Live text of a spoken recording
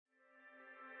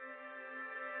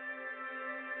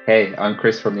Hey, I'm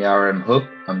Chris from the RM Hub.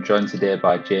 I'm joined today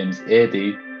by James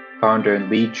Adu, founder and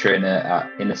lead trainer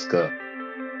at Interscope.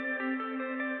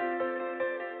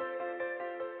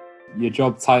 Your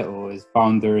job title is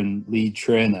founder and lead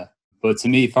trainer. But to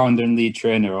me, founder and lead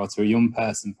trainer, or to a young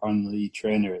person, founder and lead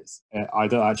trainer is, I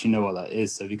don't actually know what that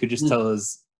is. So if you could just tell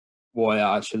us what it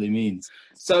actually means.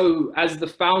 So as the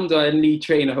founder and lead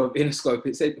trainer of Interscope,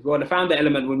 the founder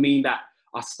element would mean that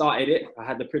I started it. I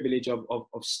had the privilege of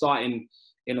starting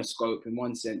Interscope in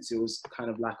one sense. It was kind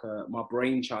of like my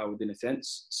brainchild in a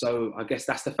sense. So I guess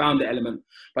that's the founder element.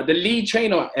 But the lead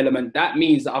trainer element, that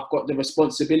means that I've got the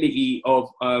responsibility of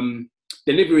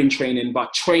delivering training,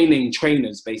 but training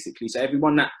trainers basically. So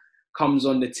everyone that comes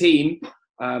on the team,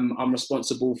 I'm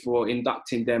responsible for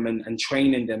inducting them and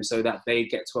training them so that they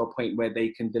get to a point where they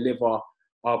can deliver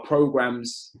our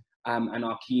programs and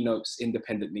our keynotes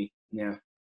independently. Yeah.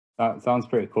 That sounds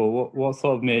pretty cool. What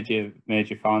sort of made you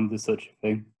found such a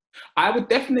thing? I would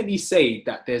definitely say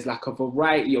that there's like a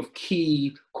variety of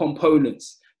key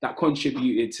components that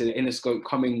contributed to the Interscope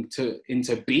coming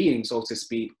into being, so to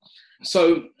speak.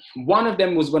 So one of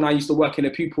them was when I used to work in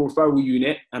a pupil referral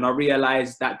unit, and I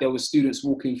realized that there were students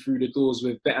walking through the doors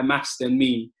with better maths than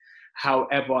me.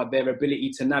 However, their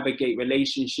ability to navigate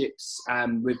relationships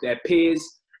with their peers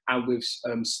and with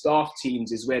staff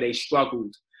teams is where they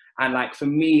struggled. And like for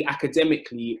me,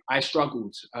 academically, I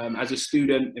struggled as a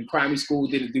student in primary school,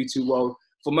 didn't do too well.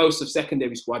 For most of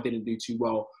secondary school, I didn't do too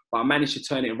well, but I managed to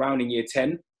turn it around in year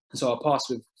 10. So I passed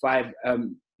with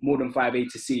more than 5 A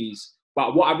to C's.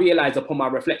 But what I realized upon my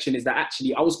reflection is that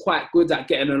actually I was quite good at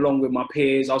getting along with my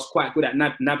peers. I was quite good at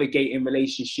navigating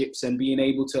relationships and being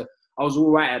able to, I was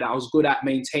all right at that. I was good at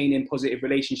maintaining positive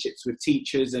relationships with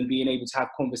teachers and being able to have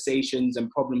conversations and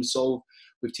problem solve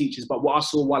with teachers. But what I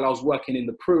saw while I was working in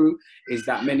the PRU is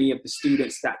that many of the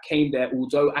students that came there,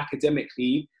 although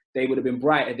academically they would have been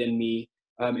brighter than me,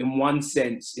 in one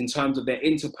sense, in terms of their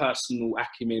interpersonal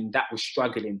acumen, that was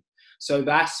struggling. So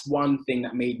that's one thing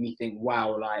that made me think,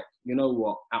 wow, like, you know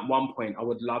what, at one point I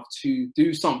would love to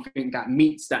do something that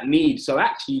meets that need. So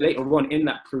actually later on in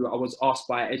that PRU, I was asked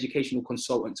by an educational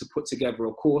consultant to put together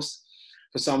a course.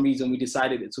 For some reason, we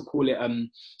decided to call it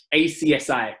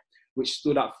ACSI, which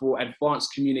stood up for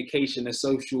Advanced Communication and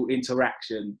Social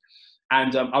Interaction.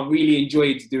 And I really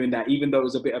enjoyed doing that, even though it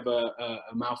was a bit of a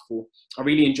mouthful. I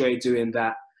really enjoyed doing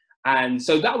that. And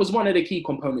so that was one of the key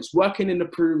components. Working in the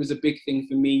PRU was a big thing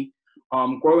for me.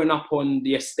 Growing up on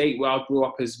the estate where I grew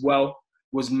up as well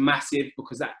was massive,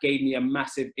 because that gave me a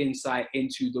massive insight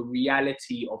into the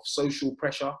reality of social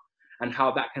pressure and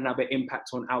how that can have an impact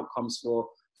on outcomes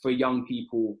for young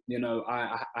people. You know,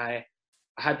 I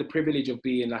had the privilege of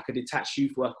being like a detached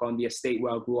youth worker on the estate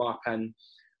where I grew up. And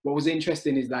what was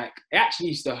interesting is like, it actually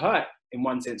used to hurt in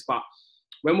one sense, but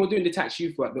when we're doing detached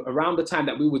youth work, around the time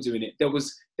that we were doing it, there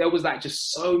was like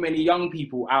just so many young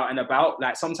people out and about.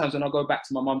 Like sometimes when I go back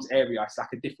to my mum's area, it's like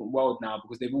a different world now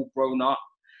because they've all grown up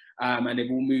and they've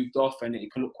all moved off and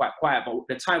it can look quite quiet. But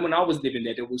the time when I was living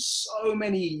there was so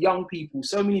many young people,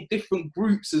 so many different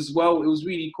groups as well. It was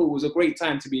really cool. It was a great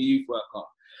time to be a youth worker.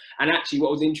 And actually what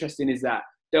was interesting is that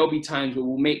there'll be times where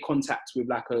we'll make contact with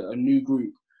like a new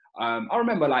group. I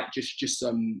remember like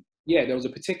there was a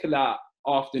particular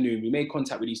afternoon, we made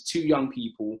contact with these two young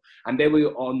people and they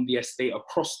were on the estate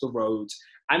across the road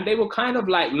and they were kind of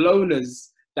like loners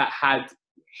that had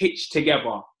hitched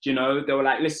together, you know. They were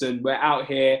like, listen, we're out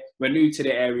here, we're new to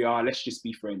the area, let's just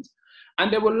be friends.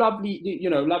 And they were lovely,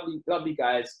 you know, lovely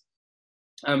guys.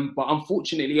 But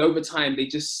unfortunately, over time, they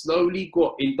just slowly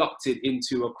got inducted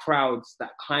into a crowd that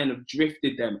kind of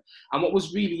drifted them. And what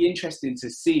was really interesting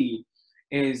to see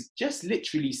is just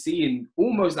literally seeing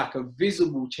almost like a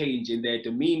visible change in their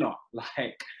demeanor,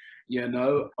 like, you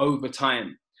know, over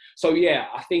time. So yeah,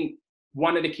 I think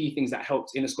one of the key things that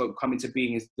helped Interscope come into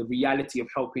being is the reality of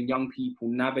helping young people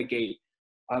navigate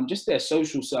just their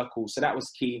social circles. So that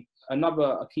was key.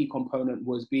 Another key component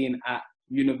was being at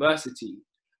university.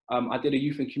 I did a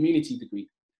youth and community degree.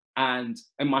 And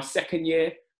in my second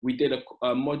year, we did a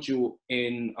module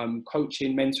in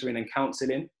coaching, mentoring and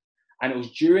counseling. And it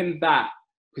was during that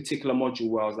particular module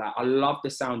where I was like, I love the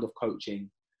sound of coaching.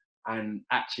 And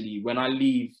actually, when I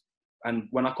leave and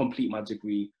when I complete my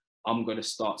degree, I'm going to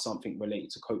start something related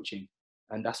to coaching.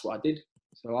 And that's what I did.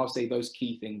 So I'll say those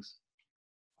key things.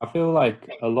 I feel like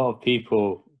a lot of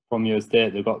people from your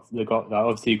estate, they got that.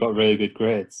 Obviously, you got really good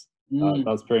grades.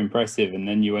 That's pretty impressive. And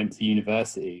then you went to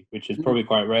university, which is probably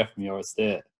quite rare from your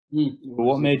estate. But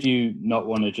what made you not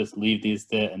want to just leave the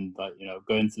estate and, like, you know,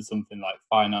 go into something like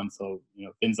finance or, you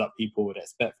know, things that people would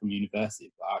expect from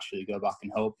university, but actually go back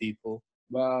and help people?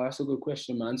 Well, that's a good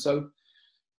question, man. So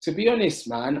to be honest,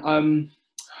 man,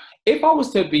 if I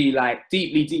was to be like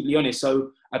deeply honest,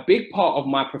 so a big part of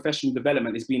my professional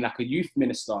development has been like a youth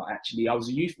minister. Actually, I was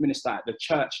a youth minister at the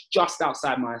church just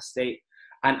outside my estate.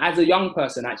 And as a young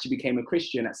person, I actually became a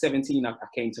Christian. At 17, I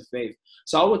came to faith.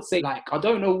 So I would say, like, I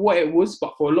don't know what it was,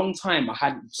 but for a long time, I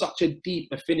had such a deep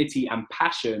affinity and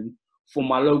passion for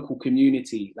my local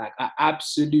community. Like, I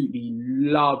absolutely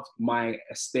loved my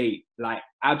estate, like,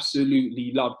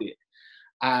 absolutely loved it.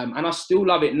 And I still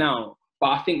love it now.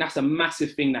 But I think that's a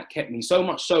massive thing that kept me, so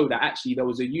much so that actually there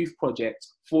was a youth project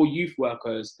for youth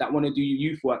workers that want to do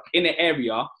youth work in the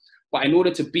area. But in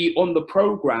order to be on the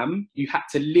program, you had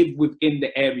to live within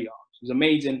the area. It was an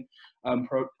amazing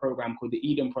program called the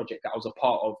Eden Project that I was a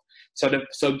part of.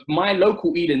 So my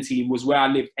local Eden team was where I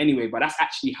lived anyway, but that's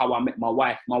actually how I met my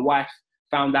wife. My wife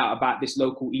found out about this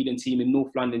local Eden team in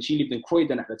North London. She lived in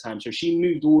Croydon at the time. So she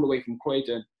moved all the way from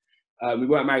Croydon. We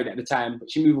weren't married at the time,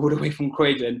 but she moved all the way from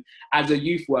Croydon as a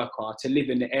youth worker to live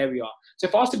in the area. So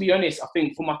if I was to be honest, I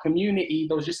think for my community,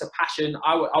 there was just a passion.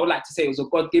 I would like to say it was a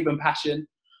God-given passion.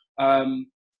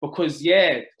 Because,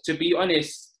 yeah, to be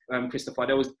honest, Christopher,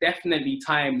 there was definitely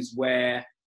times where,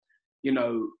 you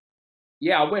know,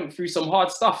 yeah, I went through some hard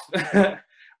stuff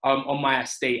on my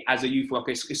estate as a youth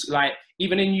worker. It's like,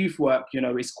 even in youth work, you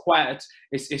know,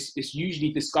 it's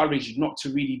usually discouraged not to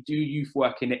really do youth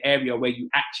work in the area where you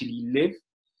actually live.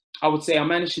 I would say I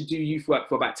managed to do youth work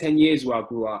for about 10 years where I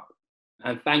grew up.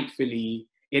 And thankfully,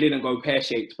 it didn't go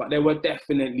pear-shaped, but there were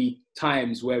definitely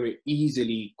times where it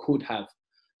easily could have.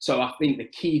 So I think the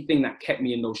key thing that kept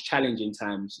me in those challenging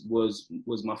times was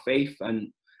my faith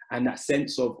and that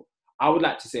sense of, I would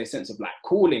like to say, a sense of like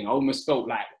calling. I almost felt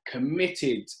like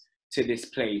committed to this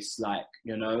place, like,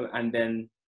 you know. And then,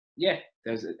 yeah,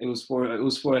 it was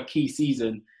for a key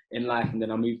season in life, and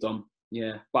then I moved on.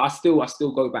 Yeah, but I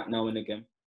still go back now and again.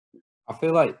 I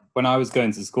feel like when I was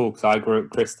going to school, because I grew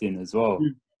up Christian as well.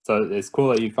 So it's cool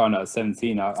that you found out at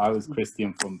 17. I was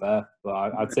Christian from birth, but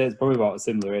I'd say it's probably about a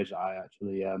similar age. I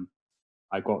actually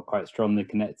I got quite strongly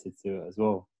connected to it as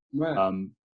well. Right.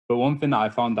 But one thing that I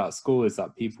found out at school is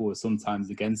that people were sometimes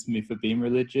against me for being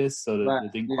religious, so that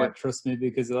they didn't quite trust me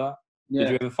because of that. Yeah.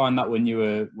 Did you ever find that when you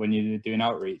were doing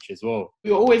outreach as well?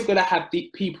 You're always gonna have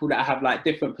deep people that have like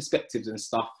different perspectives and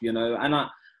stuff, you know.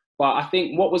 But I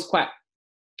think what was quite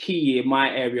key in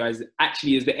my area is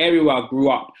the area where I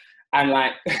grew up. And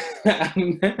like,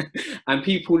 and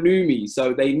people knew me,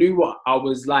 so they knew what I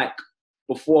was like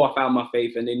before I found my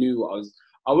faith, and they knew what I was.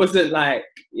 I wasn't like,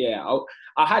 yeah,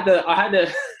 I had a, I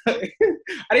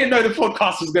didn't know the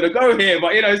podcast was gonna go here,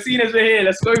 but you know, seeing as we're here,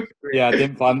 let's go for it. Yeah, I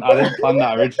didn't plan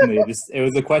that originally. It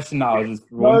was a question that I was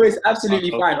just. No, it's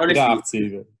absolutely fine.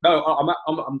 Honestly, no,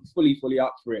 I'm fully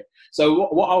up for it. So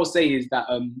what I will say is that,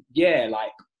 yeah,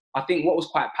 like I think what was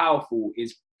quite powerful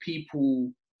is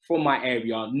people from my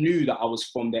area knew that I was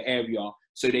from the area.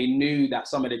 So they knew that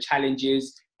some of the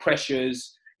challenges,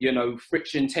 pressures, you know,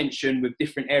 friction, tension with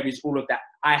different areas, all of that,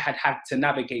 I had to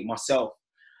navigate myself.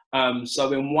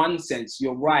 So in one sense,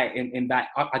 you're right in that,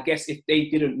 I guess if they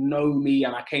didn't know me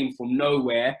and I came from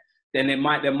nowhere, then there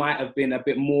might have been a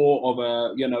bit more of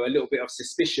a, you know, a little bit of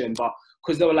suspicion, but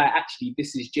because they were like, actually,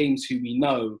 this is James who we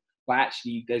know, but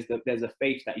actually there's a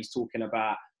faith that he's talking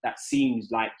about that seems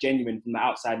like genuine from the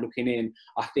outside looking in.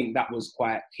 I think that was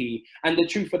quite key. And the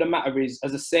truth of the matter is,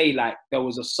 as I say, like there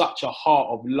was such a heart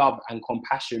of love and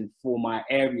compassion for my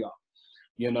area,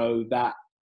 you know, that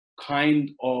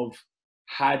kind of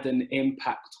had an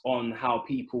impact on how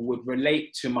people would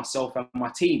relate to myself and my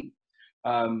team.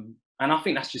 And I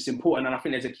think that's just important. And I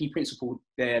think there's a key principle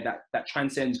there that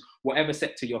transcends whatever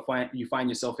sector you find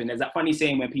yourself in. There's that funny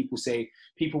saying where people say,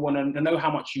 people want to know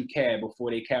how much you care before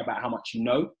they care about how much you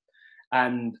know.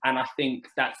 And I think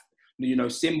that's, you know,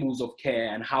 symbols of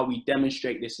care and how we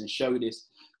demonstrate this and show this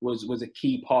was a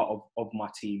key part of my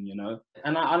team, you know.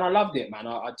 And I loved it, man.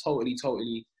 I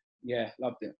totally, yeah,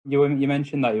 loved it. You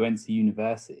mentioned that you went to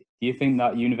university. Do you think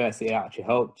that university actually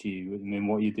helped you in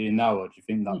what you're doing now, or do you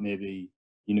think that maybe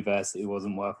university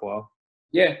wasn't worthwhile?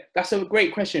 Yeah, that's a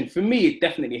great question. For me, it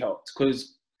definitely helped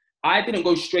because I didn't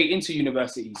go straight into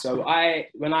university. So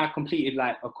when I completed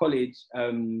like a college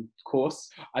course,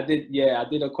 I did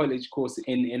a college course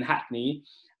in Hackney,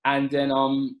 and then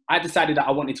I decided that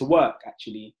I wanted to work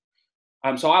actually.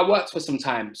 So I worked for some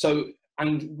time.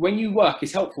 And when you work,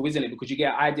 it's helpful, isn't it? Because you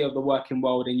get an idea of the working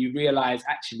world and you realize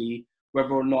actually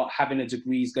whether or not having a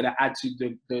degree is going to add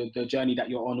to the journey that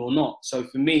you're on or not. So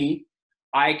for me,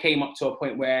 I came up to a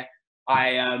point where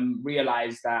I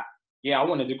realized that, yeah, I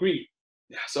want a degree.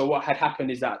 So what had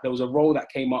happened is that there was a role that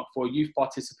came up for a youth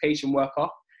participation worker.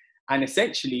 And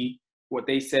essentially what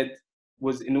they said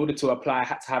was in order to apply, I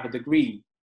had to have a degree.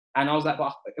 And I was like,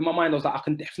 but in my mind, I was like, I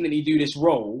can definitely do this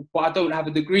role, but I don't have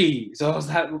a degree. So I was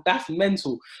like, well, that's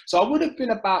mental. So I would have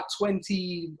been about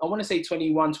 20, I want to say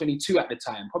 21, 22 at the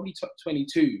time, probably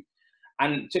 22.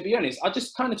 And to be honest, I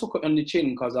just kind of took it on the chin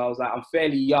because I was like, I'm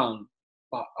fairly young.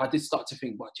 But I did start to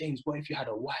think, well, James, what if you had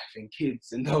a wife and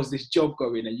kids and there was this job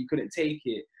going and you couldn't take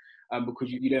it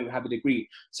because you don't have a degree?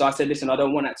 So I said, listen, I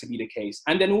don't want that to be the case.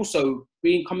 And then also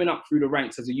coming up through the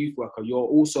ranks as a youth worker, you're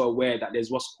also aware that there's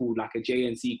what's called like a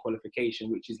JNC qualification,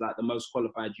 which is like the most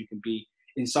qualified you can be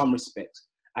in some respects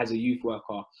as a youth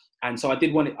worker. And so I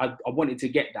did want it, I wanted to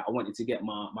get that. I wanted to get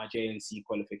my JNC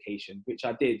qualification, which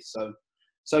I did.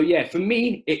 So yeah, for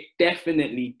me, it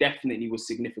definitely was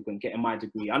significant getting my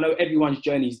degree. I know everyone's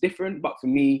journey is different, but for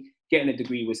me, getting a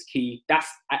degree was key. That's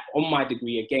on my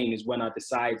degree again is when I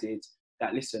decided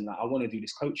that, listen, like, I want to do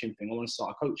this coaching thing. I want to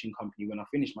start a coaching company when I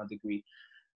finish my degree.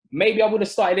 Maybe I would have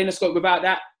started Interscope without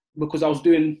that because I was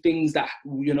doing things that,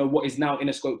 you know, what is now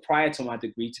Interscope prior to my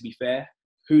degree, to be fair.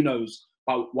 Who knows?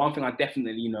 But one thing I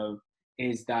definitely know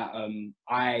is that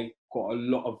I got a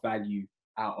lot of value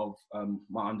out of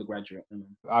my undergraduate.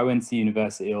 I went to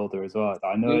university older as well.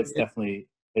 I know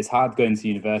it's hard going to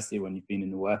university when you've been in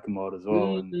the working world as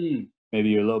well. And maybe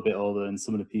you're a little bit older than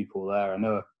some of the people there. I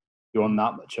know you aren't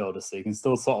that much older, so you can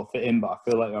still sort of fit in, but I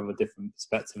feel like you have a different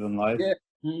perspective on life. Yeah.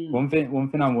 One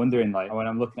thing I'm wondering, like when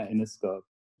I'm looking at Interscope,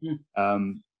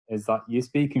 is that you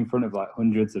speak in front of like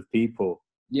hundreds of people.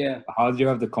 Yeah. How do you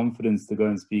have the confidence to go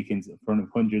and speak in front of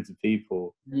hundreds of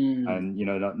people and, you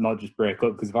know, not just break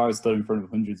up? Because if I was still in front of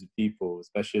hundreds of people,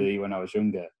 especially when I was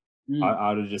younger,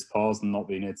 I'd have just paused and not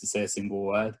been able to say a single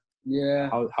word. Yeah.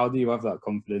 How do you have that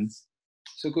confidence?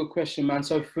 It's a good question, man.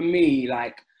 So for me,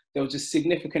 like, there was just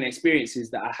significant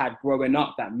experiences that I had growing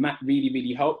up that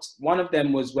really helped. One of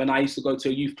them was when I used to go to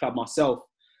a youth club myself,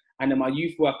 and then my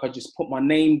youth worker just put my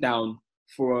name down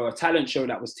for a talent show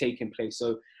that was taking place.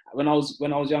 So when I was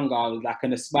younger, I was like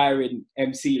an aspiring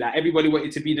MC. Like everybody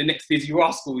wanted to be the next Dizzee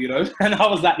Rascal, you know, and I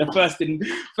was like the first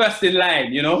in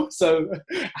line, you know. So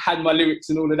I had my lyrics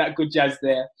and all of that good jazz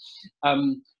there.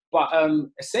 But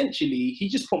essentially, he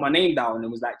just put my name down and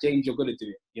was like, James, you're gonna do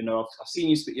it. You know, I've seen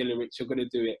you spit your lyrics. You're gonna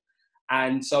do it.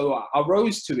 And so I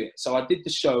rose to it. So I did the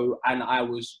show, and I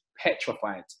was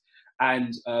petrified.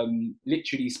 And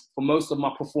literally, for most of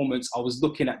my performance, I was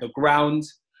looking at the ground.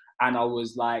 And I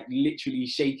was like literally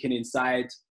shaking inside.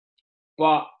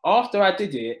 But after I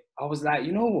did it, I was like,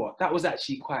 you know what? That was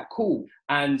actually quite cool.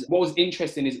 And what was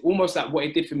interesting is almost like what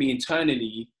it did for me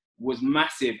internally was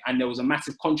massive. And there was a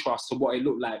massive contrast to what it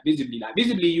looked like visibly. Like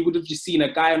visibly, you would have just seen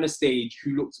a guy on the stage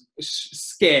who looked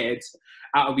scared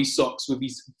out of his socks with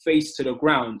his face to the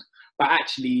ground. But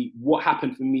actually, what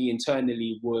happened for me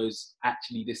internally was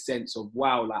actually this sense of,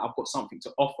 wow, like I've got something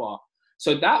to offer.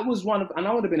 So that was one of, and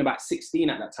I would have been about 16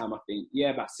 at that time, I think.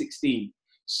 Yeah, about 16.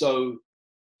 So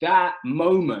that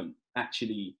moment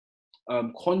actually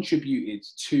contributed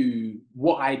to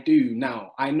what I do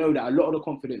now. I know that a lot of the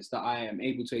confidence that I am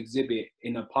able to exhibit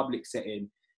in a public setting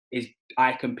is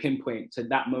I can pinpoint to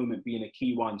that moment being a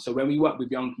key one. So when we work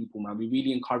with young people, man, we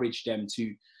really encourage them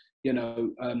to, you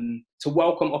know, to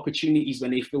welcome opportunities when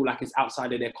they feel like it's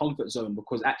outside of their comfort zone,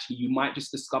 because actually you might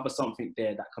just discover something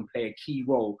there that can play a key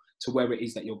role to where it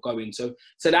is that you're going. So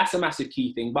that's a massive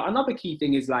key thing. But another key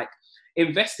thing is like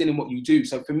investing in what you do.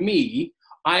 So for me,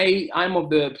 I'm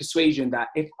of the persuasion that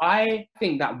if I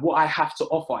think that what I have to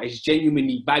offer is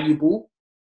genuinely valuable,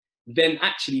 then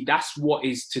actually that's what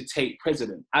is to take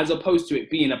precedent, as opposed to it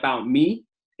being about me.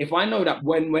 If I know that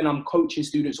when I'm coaching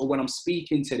students or when I'm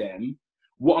speaking to them,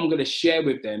 what I'm going to share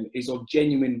with them is of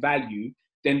genuine value,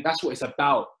 then that's what it's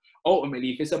about. Ultimately,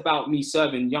 if it's about me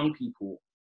serving young people,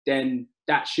 then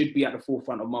that should be at the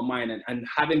forefront of my mind. And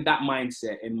having that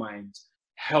mindset in mind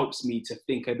helps me to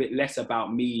think a bit less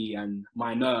about me and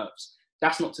my nerves.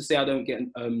 That's not to say I don't get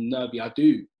nervy, I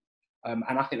do. And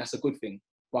I think that's a good thing.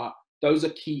 But those are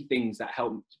key things that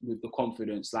help with the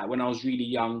confidence. Like when I was really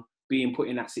young, being put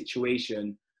in that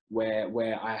situation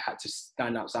where I had to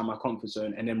stand outside my comfort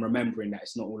zone, and then remembering that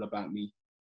it's not all about me.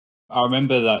 I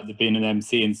remember that being an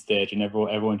MC in stage and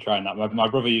everyone trying that. My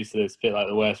brother used to spit like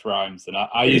the worst rhymes, and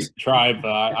I used to try,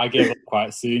 but I gave up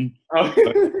quite soon. Oh.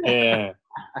 But, yeah,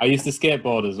 I used to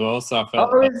skateboard as well, so I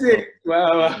felt. Oh, is it?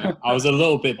 Well, I was a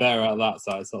little bit better at that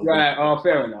side. So right. Oh,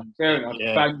 fair enough.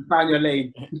 Yeah. Found your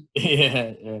lane.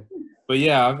 yeah. But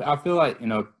yeah, I feel like, you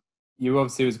know, you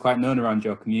obviously was quite known around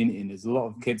your community, and there's a lot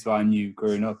of kids that I knew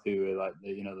growing up who were like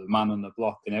the man on the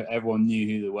block, and everyone knew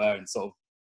who they were, and sort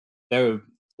of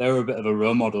they were a bit of a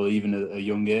role model even at a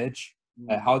young age.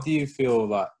 How do you feel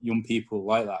that young people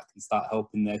like that can start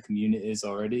helping their communities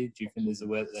already? Do you think there's a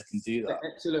way that they can do that?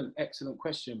 Excellent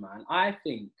question, man. I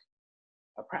think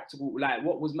a practical, like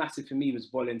what was massive for me was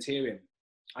volunteering.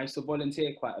 I used to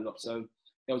volunteer quite a lot. So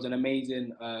there was an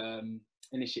amazing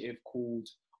initiative called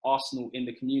Arsenal in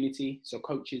the Community. So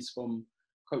coaches from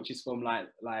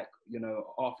like you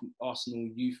know, Arsenal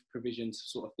youth provisions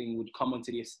sort of thing would come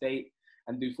onto the estate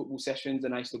and do football sessions,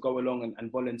 and I used to go along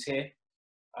and volunteer.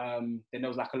 Then there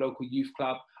was like a local youth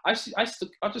club. I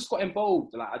just got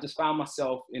involved. Like I just found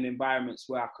myself in environments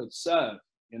where I could serve,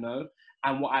 you know.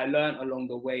 And what I learned along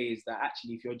the way is that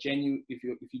actually, if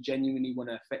you genuinely want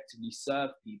to effectively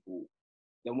serve people,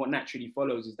 then what naturally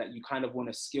follows is that you kind of want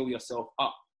to skill yourself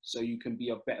up so you can be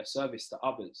of better service to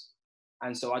others.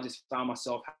 And so I just found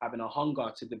myself having a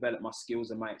hunger to develop my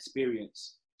skills and my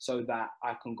experience so that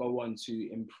I can go on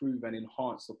to improve and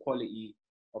enhance the quality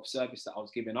of service that I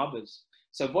was giving others.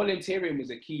 So volunteering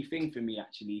was a key thing for me,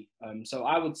 actually. So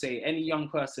I would say any young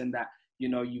person that, you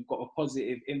know, you've got a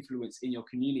positive influence in your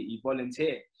community,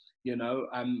 volunteer, you know.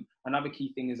 Another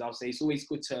key thing is I'll say it's always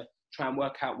good to try and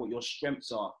work out what your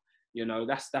strengths are. You know,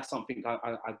 that's something I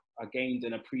gained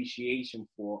an appreciation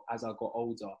for as I got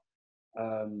older.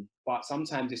 But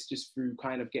sometimes it's just through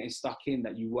kind of getting stuck in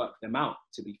that you work them out,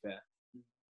 to be fair.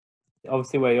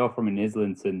 Obviously, where you're from in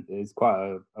Islington is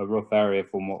quite a rough area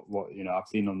from what you know I've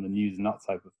seen on the news and that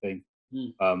type of thing.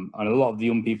 And a lot of the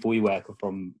young people we work with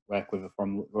are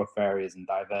from rough areas and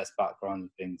diverse backgrounds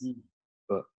and things.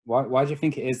 But why do you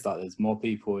think it is that there's more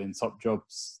people in top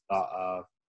jobs that are,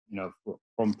 you know,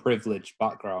 from privileged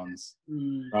backgrounds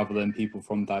rather than people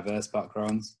from diverse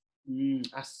backgrounds?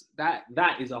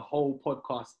 That is a whole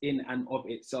podcast in and of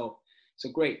itself. It's a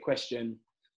great question.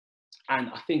 And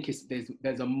I think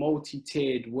there's a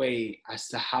multi-tiered way as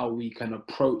to how we can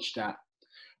approach that.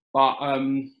 But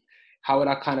how would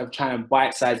I kind of try and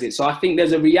bite-size it? So I think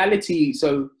there's a reality.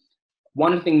 So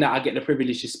one thing that I get the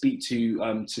privilege to speak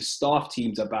to staff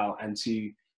teams about and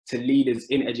to leaders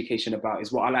in education about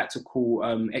is what I like to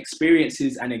call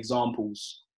experiences and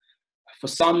examples. For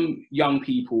some young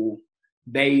people,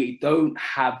 they don't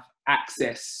have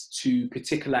access to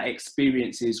particular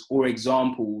experiences or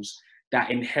examples that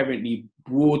inherently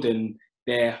broaden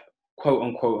their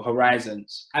quote-unquote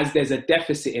horizons. As there's a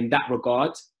deficit in that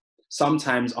regard,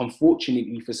 sometimes,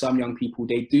 unfortunately, for some young people,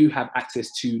 they do have access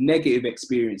to negative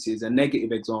experiences and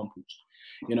negative examples.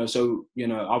 You know, so, you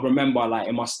know, I remember like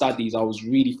in my studies, I was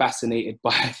really fascinated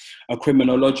by a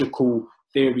criminological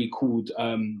theory called,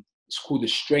 it's called the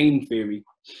strain theory.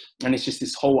 And it's just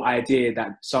this whole idea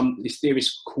that this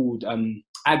theorist called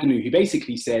Agnew, who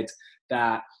basically said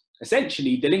that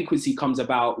essentially delinquency comes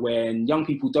about when young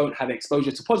people don't have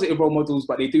exposure to positive role models,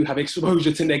 but they do have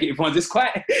exposure to negative ones. It's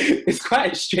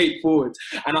quite straightforward.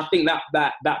 And I think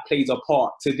that plays a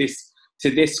part to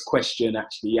this question,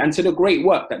 actually, and to the great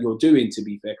work that you're doing, to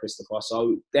be fair, Christopher.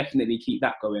 So definitely keep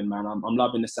that going, man. I'm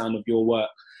loving the sound of your work.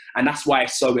 And that's why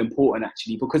it's so important,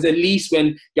 actually, because at least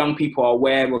when young people are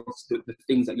aware of the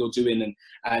things that you're doing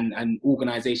and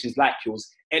organizations like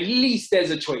yours, at least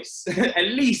there's a choice. At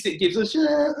least it gives us,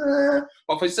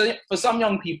 but for some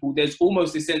young people, there's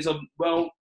almost a sense of, well,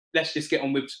 let's just get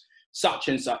on with such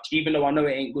and such. Even though I know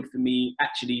it ain't good for me,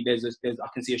 actually, I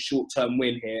can see a short-term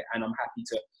win here, and I'm happy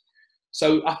to.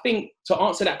 So I think to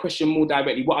answer that question more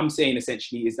directly, what I'm saying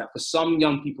essentially is that for some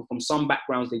young people from some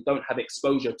backgrounds, they don't have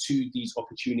exposure to these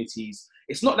opportunities.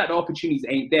 It's not that the opportunities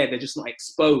ain't there, they're just not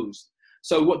exposed.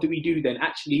 So what do we do then?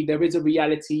 Actually, there is a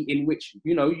reality in which,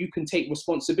 you know, you can take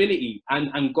responsibility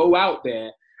and go out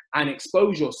there and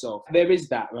expose yourself. There is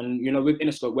that. And, you know, with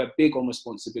Interscope, we're big on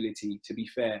responsibility, to be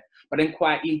fair. But then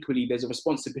quite equally, there's a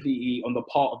responsibility on the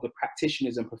part of the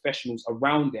practitioners and professionals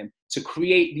around them to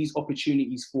create these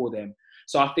opportunities for them.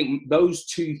 So I think those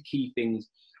two key things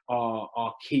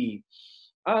are key.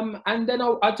 And then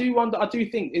I do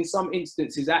think in some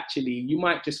instances, actually, you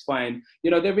might just find, you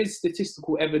know, there is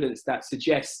statistical evidence that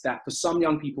suggests that for some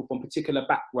young people from particular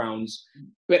backgrounds,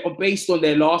 based on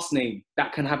their last name,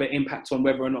 that can have an impact on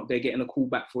whether or not they're getting a call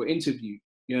back for an interview.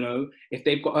 You know, if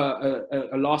they've got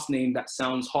a last name that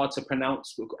sounds hard to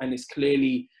pronounce and it's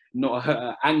clearly not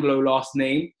an Anglo last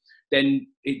name, then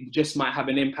it just might have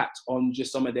an impact on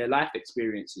just some of their life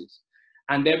experiences.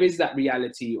 And there is that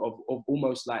reality of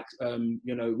almost like,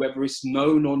 you know, whether it's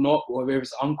known or not, or whether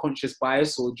it's unconscious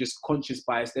bias or just conscious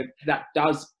bias, that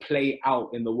does play out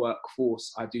in the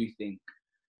workforce, I do think.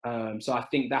 So I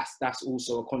think that's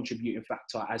also a contributing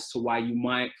factor as to why you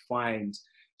might find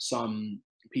some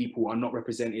people are not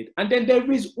represented. And then there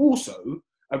is also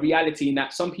a reality in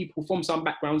that some people from some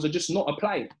backgrounds are just not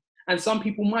applied. And some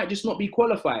people might just not be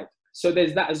qualified. So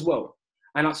there's that as well.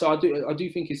 And so I do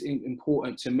think it's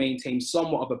important to maintain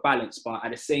somewhat of a balance, but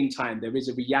at the same time, there is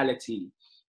a reality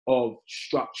of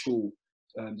structural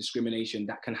discrimination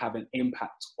that can have an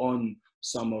impact on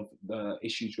some of the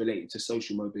issues related to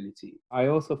social mobility. I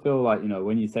also feel like, you know,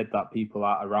 when you said that people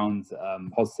are around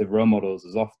positive role models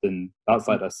as often, that's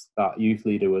like that youth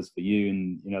leader was for you,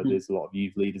 and, you know, there's a lot of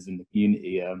youth leaders in the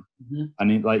community.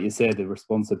 And like you said, the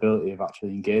responsibility of actually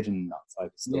engaging in that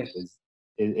type of stuff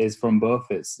is from both.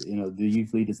 It's, you know, the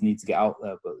youth leaders need to get out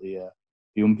there, but the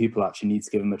young people actually need to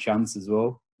give them a chance as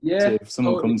well. Yeah. So if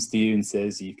someone comes to you and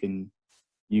says you can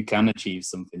achieve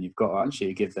something, you've got to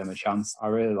actually give them a chance. I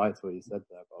really liked what you said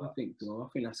there about I think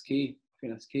that's key.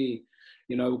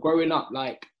 You know, growing up,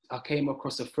 like, I came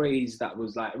across a phrase that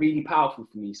was like really powerful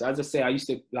for me. So as I say, I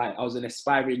was an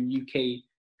aspiring UK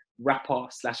rapper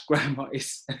 / grime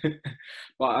artist.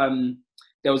 But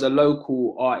there was a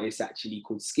local artist actually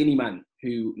called Skinny Man,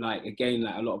 who, like, again,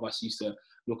 like a lot of us used to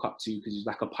look up to, because he was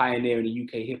like a pioneer in the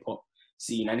UK hip hop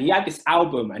scene. And he had this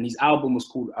album, and his album was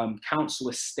called Council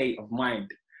Estate of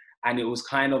Mind. And it was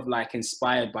kind of like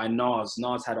inspired by Nas.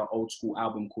 Nas had an old school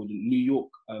album called New York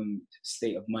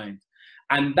State of Mind.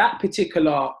 And that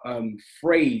particular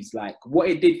phrase, like, what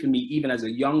it did for me, even as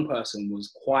a young person,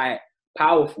 was quite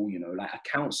powerful, you know, like a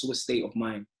council state of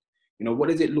mind. You know, what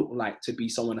does it look like to be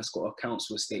someone that's got a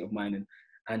council state of mind,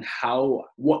 and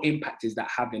what impact is that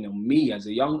having on me as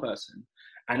a young person?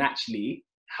 And actually,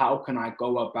 how can I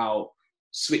go about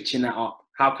switching that up?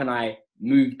 How can I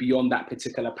move beyond that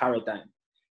particular paradigm?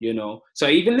 You know, so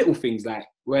even little things like,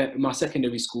 where in my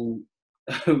secondary school,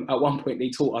 at one point they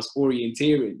taught us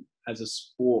orienteering as a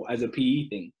sport, as a PE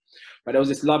thing. But there was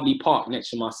this lovely park next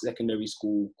to my secondary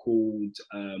school called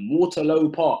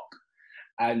Waterloo Park.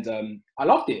 And I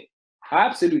loved it. I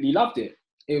absolutely loved it.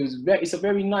 It's a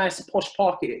very nice posh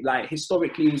park. It, like,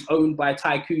 historically was owned by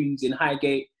tycoons in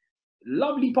Highgate.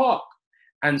 Lovely park.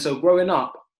 And so growing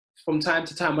up, from time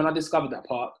to time, when I discovered that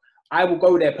park, I will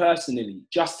go there personally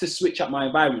just to switch up my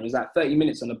environment. It was like 30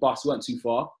 minutes on the bus, weren't too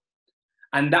far.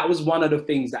 And that was one of the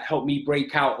things that helped me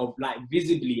break out of, like,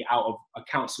 visibly out of a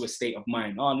council estate of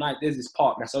mind. Oh, no, there's this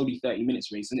park that's only 30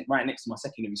 minutes away, isn't it, right next to my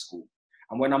secondary school.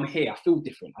 And when I'm here, I feel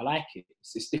different. I like it.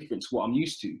 It's different to what I'm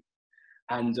used to.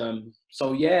 And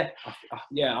so,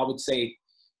 I would say,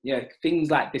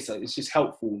 things like this, it's just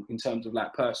helpful in terms of,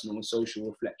 like, personal and social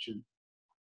reflection.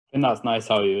 I think that's nice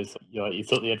how you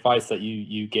took the advice that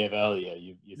you gave earlier.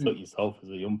 You took yourself as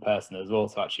a young person as well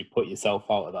to actually put yourself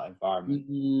out of that environment.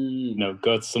 You know,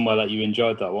 go to somewhere that you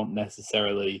enjoyed that won't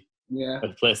necessarily a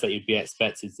place that you'd be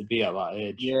expected to be at that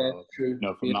age. True. You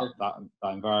know, from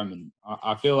that environment.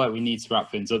 I feel like we need to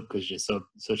wrap things up because you're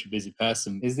such a busy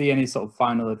person. Is there any sort of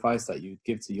final advice that you would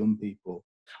give to young people?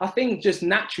 I think just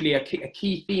naturally a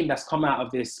key theme that's come out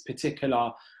of this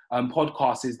particular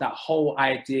podcast is that whole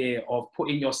idea of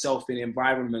putting yourself in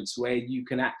environments where you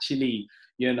can actually,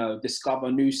 you know, discover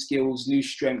new skills, new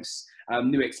strengths,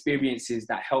 new experiences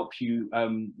that help you,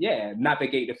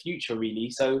 navigate the future, really.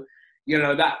 So, you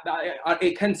know, that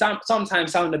it can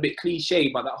sometimes sound a bit cliche,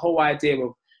 but that whole idea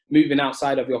of moving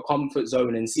outside of your comfort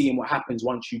zone and seeing what happens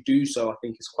once you do so, I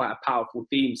think is quite a powerful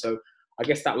theme. So I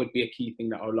guess that would be a key thing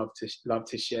that I would love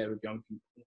to share with young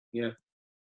people. Yeah.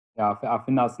 Yeah, I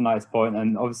think that's a nice point.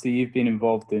 And obviously you've been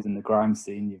involved in the grime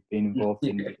scene, you've been involved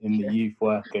in the youth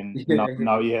work, and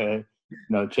now you're, you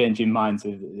know, changing minds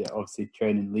with obviously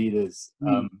training leaders.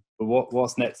 But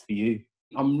what's next for you?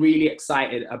 I'm really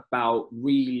excited about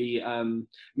really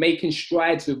making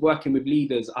strides with working with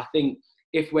leaders. I think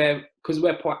because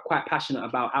we're quite passionate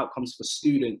about outcomes for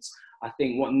students, I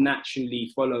think what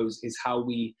naturally follows is how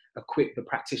we equip the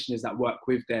practitioners that work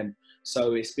with them.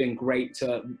 So it's been great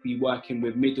to be working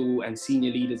with middle and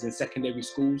senior leaders in secondary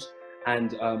schools,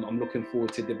 and I'm looking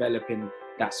forward to developing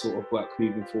that sort of work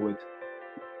moving forward.